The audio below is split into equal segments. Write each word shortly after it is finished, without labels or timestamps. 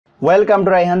Welcome to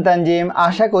Raihan Tanzim.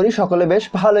 আশা করি সকলে বেশ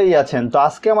ভালোই আছেন। তো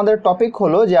আজকে আমাদের টপিক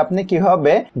হলো যে আপনি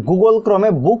কিভাবে গুগল ক্রোমে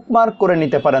বুকমার্ক করে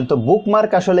নিতে পারেন। তো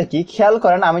বুকমার্ক আসলে কি, খেয়াল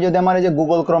করেন আমি যদি আমার এই যে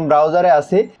গুগল ক্রোম ব্রাউজারে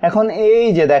আসি, এখন এই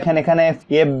যে দেখেন এখানে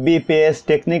এফবি পেজ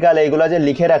টেকনিক্যাল এইগুলো যে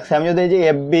লিখে রাখছে, আমি যদি এই যে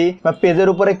এফবি বা পেজের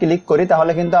উপরে ক্লিক করি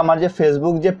তাহলে কিন্তু আমার যে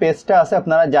ফেসবুক যে পেজটা আছে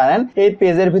আপনারা জানেন এই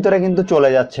পেজের ভিতরে কিন্তু চলে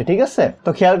যাচ্ছে, ঠিক আছে। তো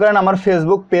খেয়াল করেন আমার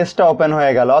ফেসবুক পেজটা ওপেন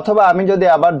হয়ে গেল। অথবা আমি যদি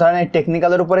আবার ধরেন এই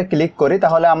টেকনিক্যালের উপরে ক্লিক করি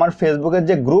তাহলে আমার ফেসবুকের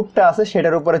যে গ্রুপটা আছে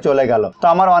সেটার উপরে চলে গেল। তো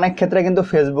আমার অনেক ক্ষেত্রে কিন্তু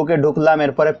ফেসবুকে ঢুকলাম,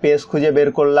 এরপরে পেজ খুঁজে বের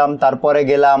করলাম, তারপরে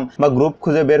গেলাম বা গ্রুপ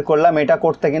খুঁজে বের করলাম, এটা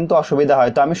করতে কিন্তু অসুবিধা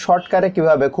হয়। তো আমি শর্টকাটে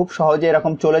কিভাবে খুব সহজে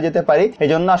এরকম চলে যেতে পারি, এই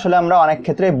জন্য আসলে আমরা অনেক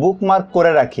ক্ষেত্রে বুকমার্ক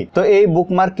করে রাখি। তো এই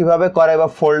বুকমার্ক কিভাবে করে বা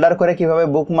ফোল্ডার করে কিভাবে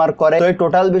বুকমার্ক করে, তো এই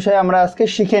টোটাল বিষয় আমরা আজকে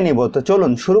শিখে নিব। তো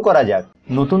চলুন শুরু করা যাক।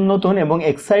 নতুন নতুন এবং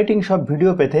এক্সাইটিং সব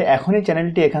ভিডিও পেতে এখনই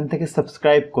চ্যানেলটি এখান থেকে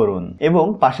সাবস্ক্রাইব করুন এবং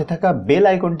পাশে থাকা বেল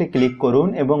আইকনটি ক্লিক করুন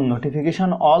এবং নোটিফিকেশন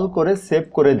অল করে সেভ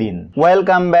করে দিন।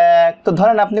 Welcome back. তো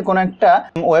ধরেন আপনি কোন একটা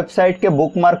ওয়েবসাইটকে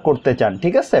বুকমার্ক করতে চান,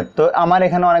 ঠিক আছে। তো আমার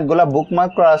এখানে অনেকগুলো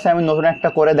বুকমার্ক করা আছে, আমি নতুন একটা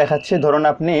করে দেখাচ্ছি। ধরুন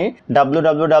আপনি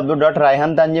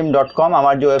www.rayhantanjim.com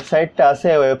আমার যে ওয়েবসাইটটা আছে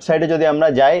এই ওয়েবসাইটে যদি আমরা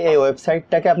যাই, এই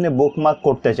ওয়েবসাইটটাকে আপনি বুকমার্ক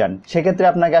করতে চান, সেক্ষেত্রে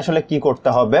আপনাকে আসলে কি করতে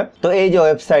হবে। তো এই যে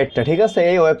ওয়েবসাইটটা, ঠিক আছে,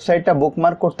 এই ওয়েবসাইটটা বুকমার্ক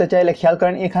করতে চাইলে খেয়াল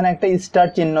করেন এখানে একটা স্টার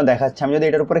চিহ্ন দেখাচ্ছে। আমি যদি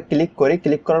এটার উপরে ক্লিক করি,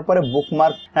 ক্লিক করার পরে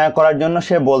বুকমার্ক করার জন্য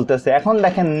সে বলতেছে। এখন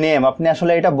দেখেন নেম, আপনি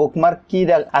আসলে এটা বুকমার্ক কি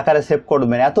আকারে সেভ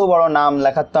করবেন, এত বড় নাম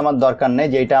লেখার তো আমার দরকার নেই।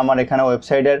 যেটা আমার এখানে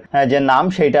ওয়েবসাইটের যে নাম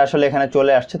সেইটা আসলে এখানে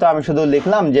চলে আসছে। তো আমি শুধু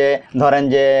লিখলাম যে ধরেন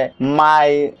যে মাই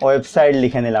ওয়েবসাইট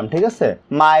লিখে নিলাম, ঠিক আছে,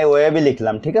 মাই ওয়েবই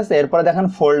লিখলাম, ঠিক আছে। এরপরে দেখেন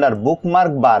ফোল্ডার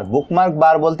বুকমার্ক বার। বুকমার্ক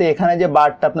বার বলতে এখানে যে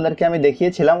বারটা আপনাদেরকে আমি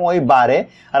দেখিয়েছিলাম ওই বারে।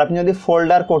 আর আপনি যদি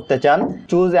ফোল্ডার করতে চান,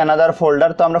 চুজ অ্যানাদার ফোল্ডার।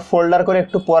 তো আমরা ফোল্ডার করে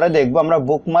একটু পরে দেখবো, আমরা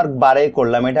বুকমার্ক বারেই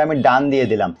করলাম, এটা আমি ডান দিয়ে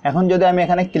দিলাম। এখন যদি আমি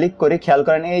এখানে ক্লিক করি, খেয়াল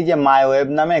করেন এই যে মাই ওয়েব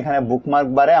নামে এখানে বুকমার্ক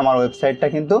বারে আমার ওয়েবসাইটটা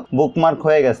কিন্তু বুকমার্ক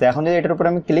হয়ে গেছে। এখন যদি এটার উপর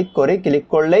আমি ক্লিক করি, ক্লিক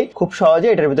করলেই খুব সহজে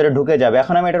এটার ভিতরে ঢুকে যাবে।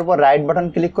 এখন আমি এটার উপর রাইট বাটন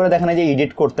ক্লিক করে দেখেন এই যে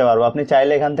এডিট করতে পারবো। আপনি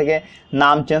চাইলে এখান থেকে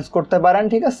নাম চেঞ্জ করতে পারেন,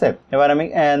 ঠিক আছে। এবার আমি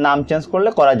নাম চেঞ্জ করলে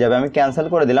করা যাবে, আমি ক্যান্সেল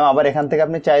করে দিলাম। আবার এখান থেকে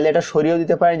আপনি চাইলে এটা সরিয়েও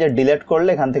দিতে পারেন, যে ডিলিট করলে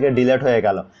এখান থেকে ডিলিট হয়ে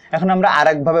গেল। এখন আমরা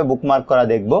আরেকভাবে বুকমার্ক করা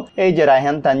দেখবো। এই যে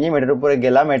রায়হান তানজিম, এটার উপরে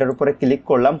গেলাম, এটার উপরে ক্লিক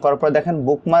করলাম, করার পরে দেখেন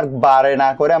বুকমার্ক বারে না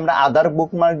করে আমরা আদার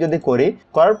বুকমার্ক যদি করি,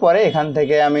 করার পরে এখান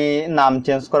থেকে আমি নাম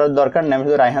চেঞ্জ করার দরকার নেই, আমি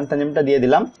শুধু রায়হান তানজিমটা দিয়ে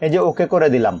দিলাম, এই যে ওকে করে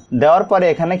দিলাম। দেওয়ার পরে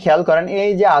এখানে খেয়াল করেন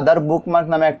এই যে আদার বুকমার্ক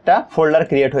নামে একটা ফোল্ডার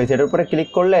ক্রিয়েট হয়েছে, এটার উপরে ক্লিক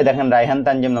করলে দেখেন রায়হান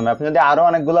তানজিম নামে। আপনি যদি আরো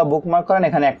অনেকগুলো বুকমার্ক করেন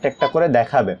এখানে একটা একটা করে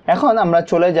দেখাবে। এখন আমরা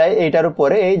চলে যাই এইটার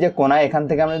উপরে, এই যে কোনায়, এখান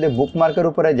থেকে আমরা যদি বুকমার্কের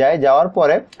উপরে যাই, যাওয়ার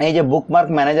পরে এই যে বুকমার্ক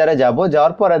ম্যানেজারে যাব,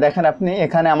 যাওয়ার পরে দেখেন আপনি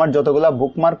এখানে আমার যতগুলো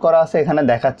বুকমার্ক করা আছে এখানে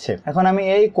দেখাচ্ছে। এখন আমি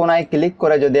এই কোনায় ক্লিক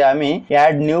করে যদি আমি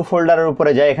অ্যাড নিউ ফোল্ডারের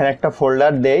উপরে যাই, এখানে একটা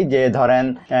ফোল্ডার দেই, যে ধরেন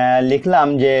লিখলাম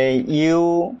যে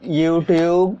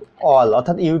ইউটিউব অল,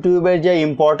 অর্থাৎ ইউটিউবের যে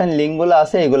ইম্পর্টেন্ট লিঙ্কগুলো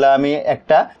আছে এগুলো আমি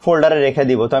একটা ফোল্ডারে রেখে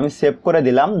দিব। তো আমি সেভ করে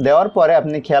দিলাম। দেওয়ার পরে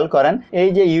আপনি খেয়াল করেন এই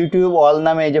যে ইউটিউব অল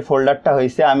নামে এই যে ফোল্ডারটা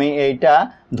হয়েছে, আমি এইটা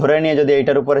ধরে নিয়ে যদি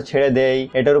এইটার উপরে ছেড়ে দেই,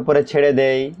 এটার উপরে ছেড়ে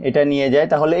দেই, এটা নিয়ে যাই,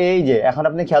 তাহলে এই যে এখন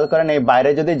আপনি খেয়াল করেন এই বাইরে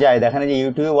যদি যাই দেখেন যে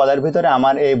ইউটিউব অলের ভিতরে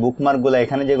আমার এই বুকমার্কগুলো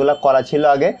এখানে যেগুলো করা ছিল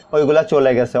আগে ওইগুলা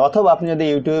চলে গেছে। অথবা আপনি যদি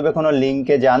ইউটিউবে কোনো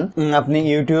লিঙ্কে যান, আপনি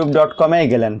youtube.com এ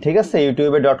গেলেন, ঠিক আছে,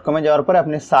 youtube.com এ যাওয়ার পরে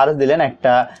আপনি সার্চ দিলেন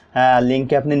একটা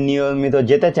লিঙ্কে আপনি নিয়মিত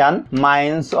যেতে চান,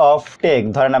 মাইন্ডস অফ টেক,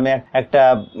 ধরেন আমি একটা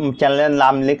চ্যানেলের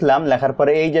নাম লিখলাম, লেখার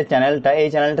পরে এই যে চ্যানেলটা, এই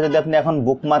চ্যানেলটা যদি আপনি এখন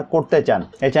বুকমার্ক করতে চান,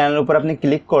 এই চ্যানেলের উপর আপনি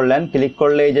ক্লিক করলেন, ক্লিক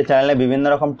করলে এই যে চ্যানেলে বিভিন্ন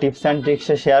রকম টিপস অ্যান্ড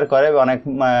ট্রিক্সে শেয়ার করে, অনেক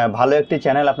ভালো একটি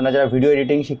চ্যানেল। আপনারা যারা ভিডিও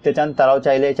এডিটিং শিখতে চান তারাও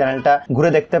চাইলে এই চ্যানেলটা ঘুরে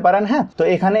দেখতে পারেন। হ্যাঁ, তো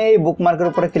এখানে এই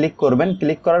বুকমার্কের উপরে ক্লিক করবেন,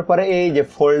 ক্লিক করার পরে এই যে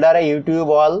ফোল্ডারে ইউটিউব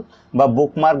অল বা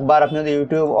বুকমার্ক বার, আপনি যদি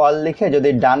ইউটিউব অল লিখে যদি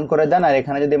ডান করে দেন, আর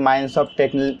এখানে যদি মাইন্ডস অফ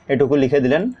টেক এটুকু লিখে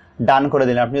দিলেন, ডান করে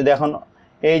দিলেন। আপনি যদি এখন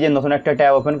এই যে নতুন একটা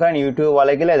ট্যাব ওপেন করেন, ইউটিউব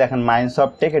ওয়ালে গেলে দেখেন মাইন্ডস অফ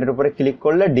টেক, এটার উপরে ক্লিক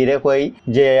করলে ডিরেক্ট ওই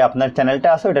যে আপনার চ্যানেলটা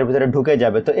আছে ওটার ভিতরে ঢুকে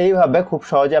যাবে। তো এইভাবে খুব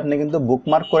সহজে আপনি কিন্তু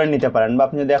বুকমার্ক করে নিতে পারেন। বা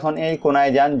আপনি যদি এখন এই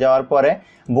কোনায় যান, যাওয়ার পরে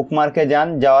বুকমার্কে যান,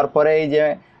 যাওয়ার পরে এই যে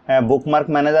বুকমার্ক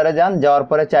ম্যানেজারে যান, যাওয়ার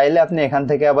পরে চাইলে আপনি এখান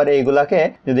থেকে আবার এইগুলাকে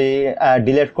যদি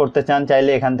ডিলিট করতে চান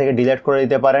চাইলে এখান থেকে ডিলিট করে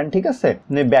দিতে পারেন, ঠিক আছে।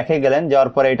 আপনি ব্যাকে গেলেন, যাওয়ার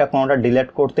পরে এটা কোনোটা ডিলিট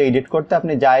করতে, এডিট করতে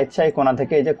আপনি যা ইচ্ছা এই কোনা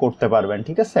থেকে এই যে করতে পারবেন,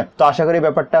 ঠিক আছে। তো আশা করি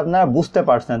ব্যাপারটা আপনারা বুঝতে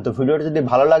পারছেন। তো ভিডিওটা যদি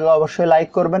ভালো লাগে অবশ্যই লাইক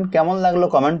করবেন, কেমন লাগলো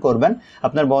কমেন্ট করবেন,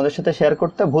 আপনার বন্ধুদের সাথে শেয়ার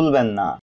করতে ভুলবেন না।